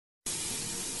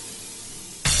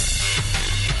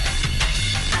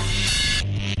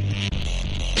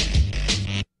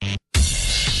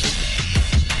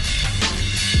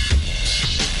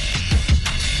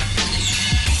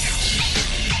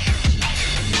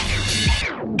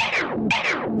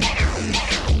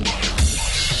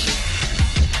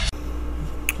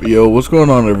Yo, what's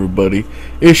going on, everybody?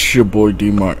 It's your boy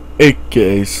D-Mart,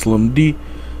 aka SnD,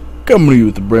 coming to you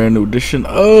with a brand new edition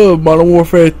of Modern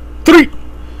Warfare 3.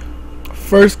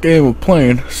 First game of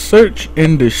playing Search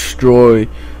and Destroy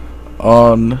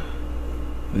on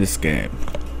this game.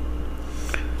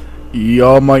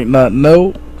 Y'all might not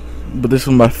know, but this is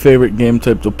my favorite game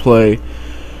type to play.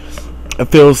 It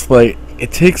feels like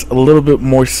it takes a little bit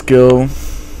more skill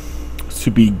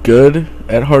to be good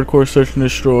at hardcore search and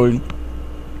destroy,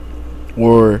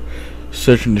 or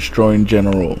search and destroy in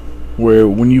general, where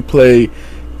when you play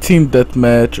team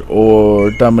deathmatch or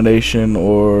domination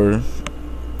or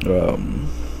the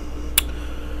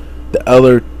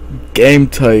other game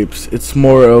types, it's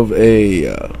more of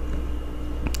a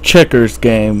checkers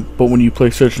game. But when you play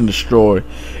search and destroy,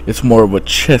 it's more of a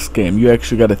chess game. You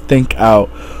actually got to think out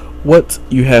what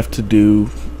you have to do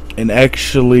and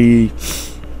actually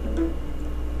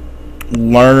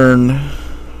learn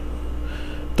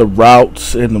the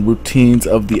routes and the routines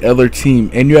of the other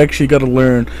team, and you actually got to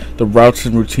learn the routes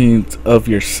and routines of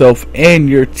yourself and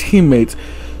your teammates,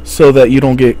 so that you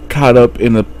don't get caught up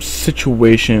in a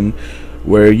situation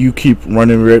where you keep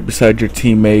running right beside your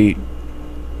teammate,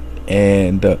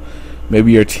 and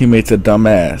maybe your teammate's a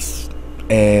dumbass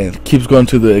and keeps going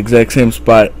to the exact same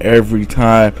spot every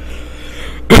time,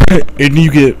 and you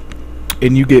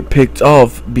get picked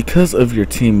off because of your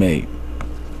teammate.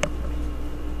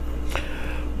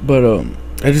 But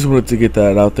I just wanted to get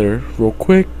that out there real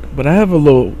quick. But I have a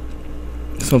little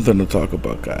something to talk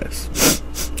about, guys.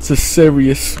 It's a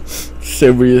serious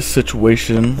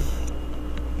situation.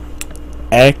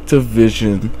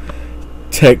 Activision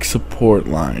tech support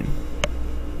line.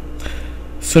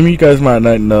 Some of you guys might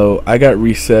not know, I got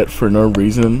reset for no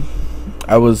reason.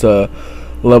 I was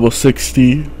level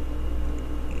 60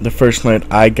 the first night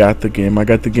I got the game. I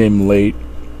got the game late,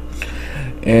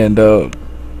 and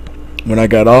when I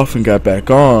got off and got back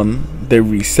on, they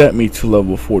reset me to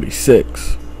level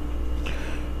 46.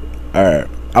 Alright,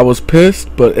 I was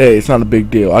pissed, but hey, it's not a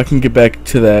big deal. I can get back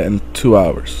to that in 2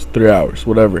 hours, 3 hours,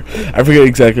 whatever. I forget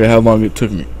exactly how long it took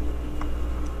me.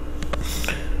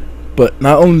 But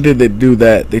not only did they do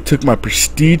that, they took my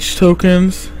prestige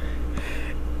tokens,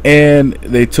 and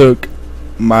they took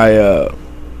my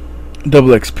double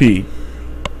XP.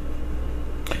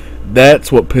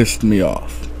 That's what pissed me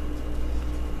off.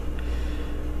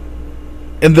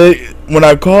 And when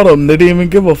I called them, they didn't even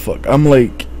give a fuck. I'm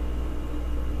like,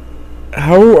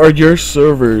 how are your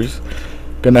servers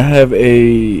gonna have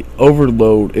a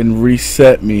overload and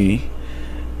reset me,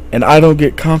 and I don't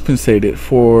get compensated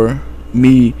for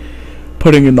me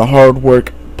putting in the hard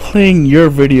work, playing your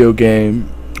video game,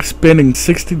 spending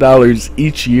 $60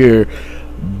 each year,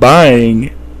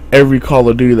 buying every Call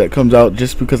of Duty that comes out,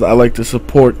 just because I like to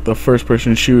support the first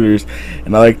person shooters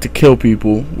and I like to kill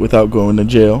people without going to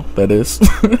jail, that is.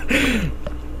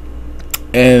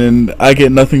 And I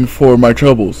get nothing for my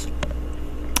troubles.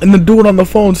 And the dude on the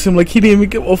phone seemed like he didn't even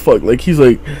give a fuck. Like, he's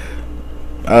like,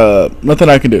 nothing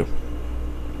I can do.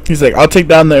 He's like, I'll take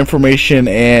down the information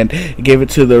and give it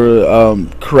to the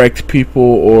correct people,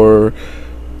 or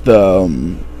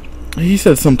the he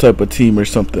said some type of team or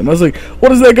something. I was like,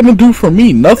 what is that gonna do for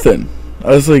me? Nothing. I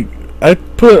was like, I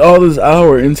put all this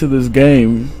hour into this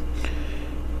game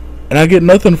and I get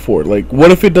nothing for it. Like,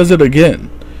 what if it does it again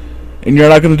and you're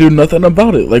not gonna do nothing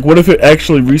about it? Like, what if it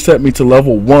actually reset me to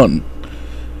level 1?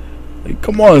 Like,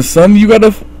 come on, son, you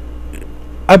gotta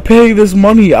I pay this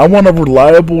money. I want a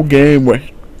reliable game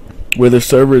where the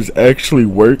servers actually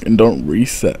work and don't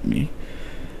reset me.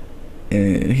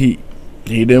 And he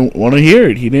didn't want to hear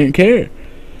it. He didn't care.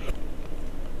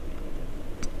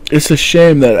 It's a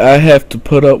shame that I have to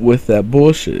put up with that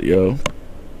bullshit, yo.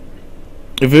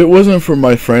 If it wasn't for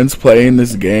my friends playing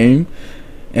this game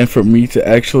and for me to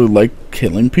actually like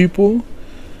killing people,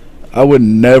 I would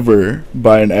never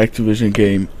buy an Activision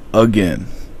game again.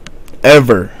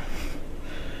 Ever.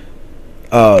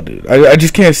 Oh, dude. I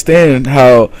just can't stand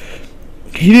how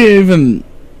he didn't even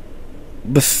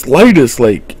the slightest,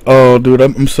 like, oh dude,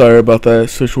 I'm sorry about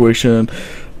that situation,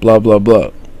 blah blah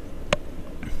blah.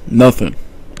 Nothing.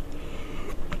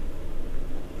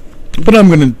 But I'm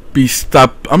gonna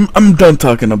I'm done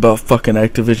talking about fucking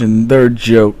Activision. They're a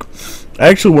joke. I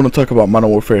actually want to talk about Modern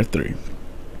Warfare 3.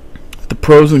 The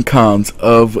pros and cons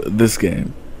of this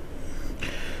game.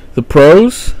 The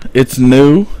pros, it's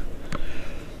new,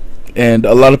 and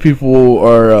a lot of people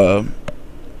are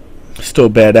still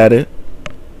bad at it.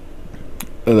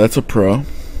 That's a pro.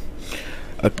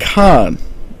 A con,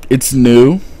 it's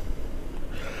new.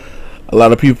 A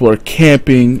lot of people are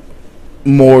camping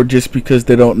more just because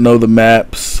they don't know the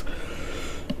maps,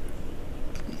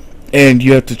 and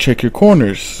you have to check your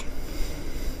corners.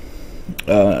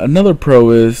 Another pro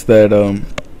is that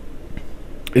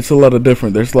it's a lot of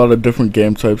different. There's a lot of different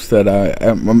game types that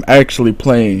I'm actually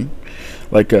playing,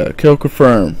 like kill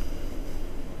confirm.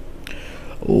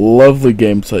 Lovely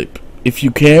game type. If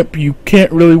you camp, you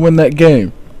can't really win that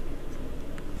game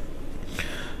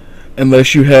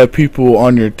unless you have people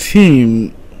on your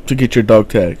team to get your dog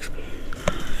tags.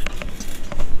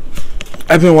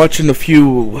 I've been watching a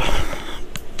few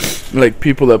like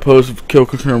people that post kill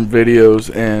confirm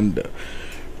videos, and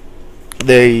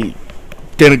they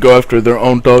didn't go after their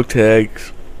own dog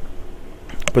tags,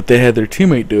 but they had their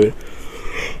teammate do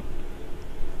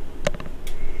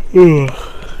it.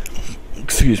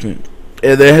 Excuse me.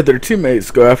 And they had their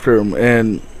teammates go after him,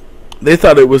 and they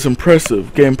thought it was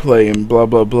impressive gameplay and blah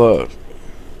blah blah.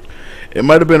 It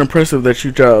might have been impressive that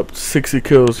you dropped 60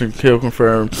 kills in kill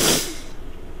confirm,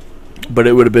 but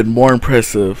it would have been more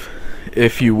impressive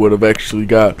if you would have actually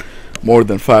got more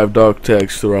than 5 dog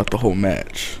tags throughout the whole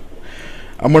match.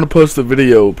 I'm gonna post a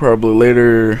video probably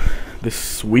later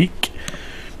this week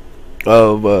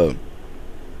of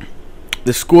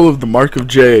the School of the Mark of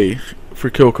J for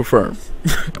kill confirm.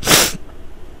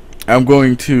 I'm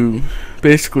going to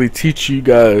basically teach you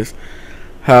guys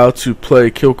how to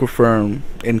play kill confirm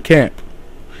in camp,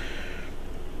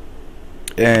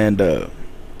 and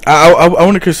I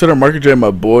want to consider Mark of J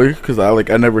my boy, because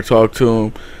I never talked to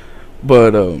him,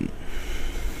 but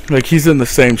like he's in the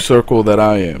same circle that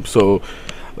I am, so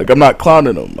like I'm not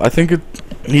clowning him. I think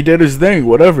he did his thing,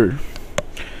 whatever,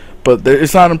 but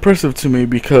it's not impressive to me,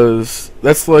 because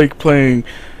that's like playing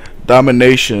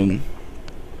domination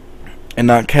and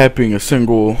not capping a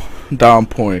single down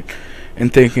point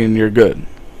and thinking you're good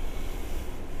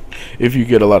if you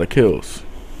get a lot of kills.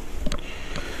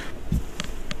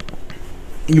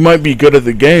 You might be good at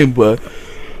the game, but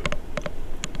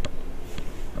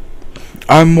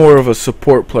I'm more of a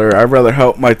support player. I'd rather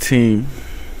help my team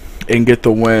and get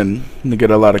the win than get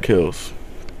a lot of kills.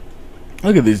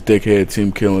 Look at this dickhead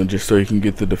team killing just so he can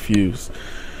get the defuse.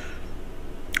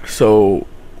 So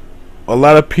a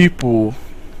lot of people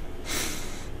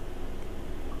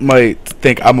might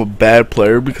think I'm a bad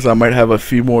player because I might have a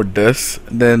few more deaths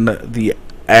than the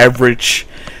average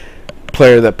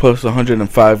player that posts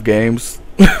 105 games.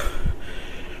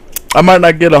 I might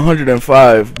not get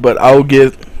 105, but I'll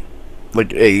get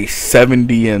like a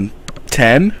 70 and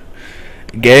 10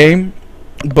 game,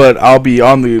 but I'll be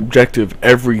on the objective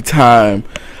every time.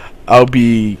 I'll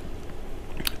be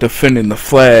defending the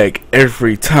flag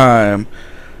every time,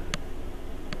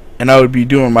 and I would be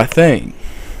doing my thing.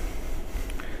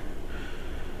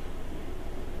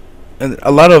 And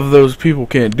a lot of those people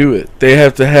can't do it. They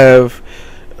have to have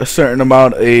a certain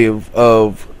amount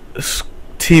of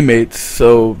teammates,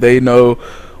 so they know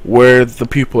where the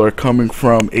people are coming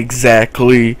from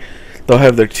exactly. They'll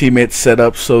have their teammates set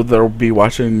up so they'll be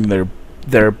watching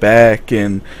their back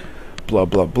and blah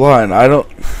blah blah. And I don't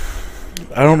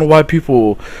know why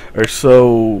people are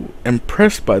so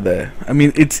impressed by that. I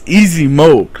mean, it's easy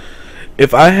mode.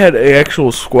 If I had an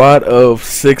actual squad of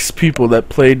 6 people that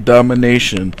played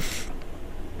domination,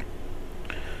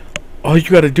 all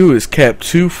you gotta do is cap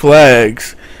 2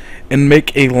 flags and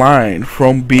make a line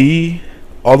from B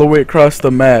all the way across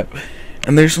the map,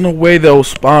 and there's no way they'll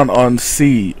spawn on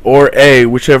C or A,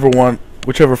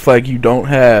 whichever flag you don't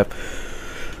have.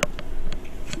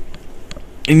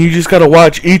 And you just gotta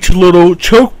watch each little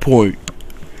choke point.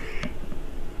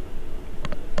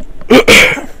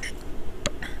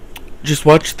 Just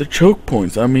watch the choke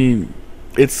points. I mean,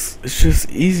 it's just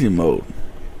easy mode.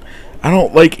 I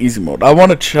don't like easy mode. I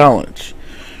want a challenge.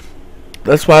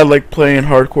 That's why I like playing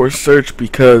hardcore search,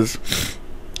 because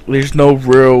there's no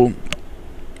real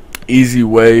easy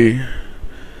way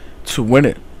to win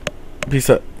it.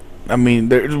 Besides, I mean,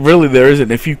 there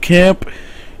isn't. If you camp,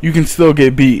 you can still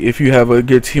get beat if you have a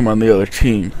good team on the other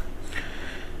team.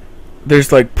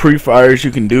 There's like pre-fires you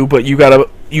can do, but you gotta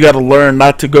learn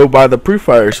not to go by the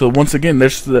pre-fire. So once again,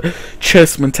 there's the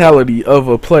chess mentality of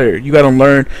a player. You gotta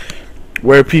learn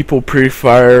where people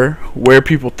pre-fire, where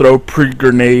people throw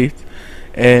pre-grenades,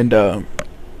 and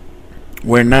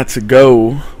where not to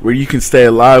go, where you can stay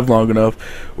alive long enough,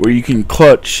 where you can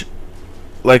clutch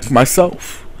like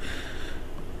myself.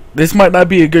 This might not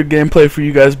be a good gameplay for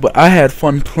you guys, but I had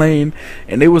fun playing,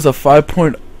 and it was a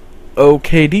 5.0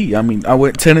 KD. I mean, I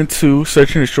went 10-2,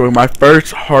 search and destroy, my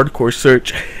first hardcore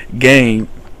search game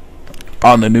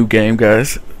on the new game,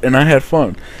 guys, and I had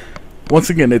fun. Once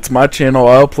again, it's my channel.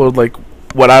 I upload like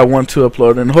what I want to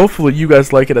upload, and hopefully you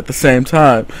guys like it at the same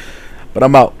time. But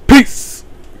I'm out. Peace.